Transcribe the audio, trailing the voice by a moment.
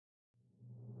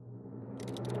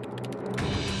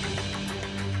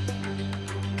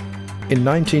In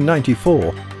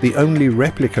 1994, the only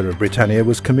replica of Britannia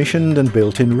was commissioned and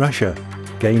built in Russia,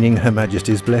 gaining Her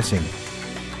Majesty's blessing.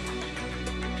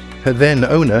 Her then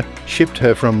owner shipped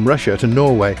her from Russia to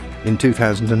Norway in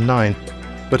 2009,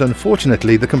 but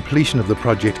unfortunately the completion of the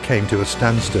project came to a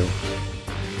standstill.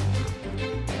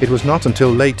 It was not until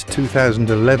late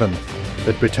 2011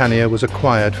 that Britannia was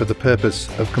acquired for the purpose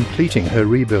of completing her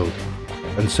rebuild,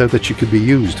 and so that she could be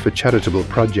used for charitable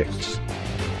projects.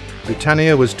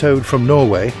 Britannia was towed from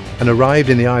Norway and arrived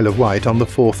in the Isle of Wight on the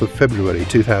 4th of February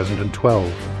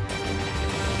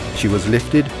 2012. She was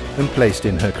lifted and placed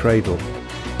in her cradle,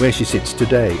 where she sits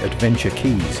today at Venture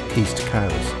Quays, East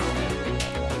Cowes.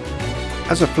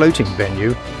 As a floating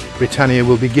venue, Britannia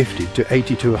will be gifted to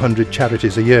 80 to 100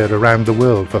 charities a year around the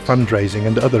world for fundraising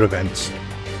and other events.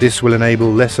 This will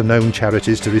enable lesser-known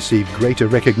charities to receive greater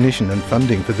recognition and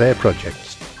funding for their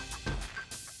projects.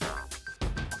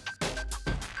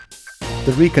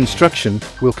 The reconstruction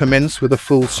will commence with a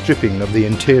full stripping of the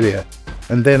interior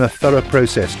and then a thorough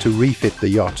process to refit the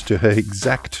yacht to her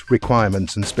exact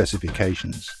requirements and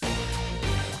specifications.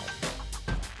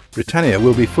 Britannia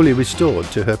will be fully restored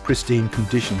to her pristine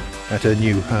condition at her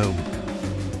new home.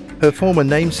 Her former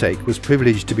namesake was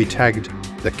privileged to be tagged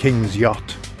the King's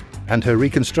Yacht, and her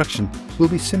reconstruction will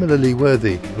be similarly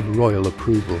worthy of royal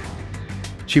approval.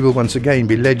 She will once again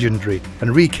be legendary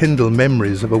and rekindle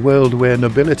memories of a world where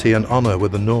nobility and honour were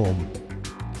the norm.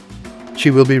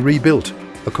 She will be rebuilt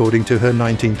according to her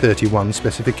 1931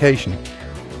 specification,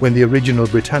 when the original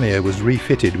Britannia was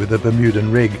refitted with a Bermudan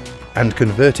rig and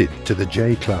converted to the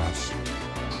J-class.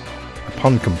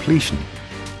 Upon completion,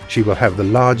 she will have the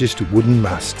largest wooden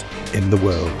mast in the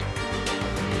world.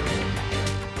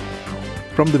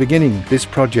 From the beginning, this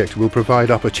project will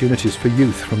provide opportunities for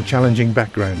youth from challenging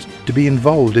backgrounds to be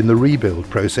involved in the rebuild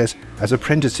process as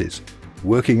apprentices,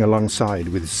 working alongside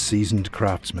with seasoned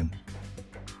craftsmen.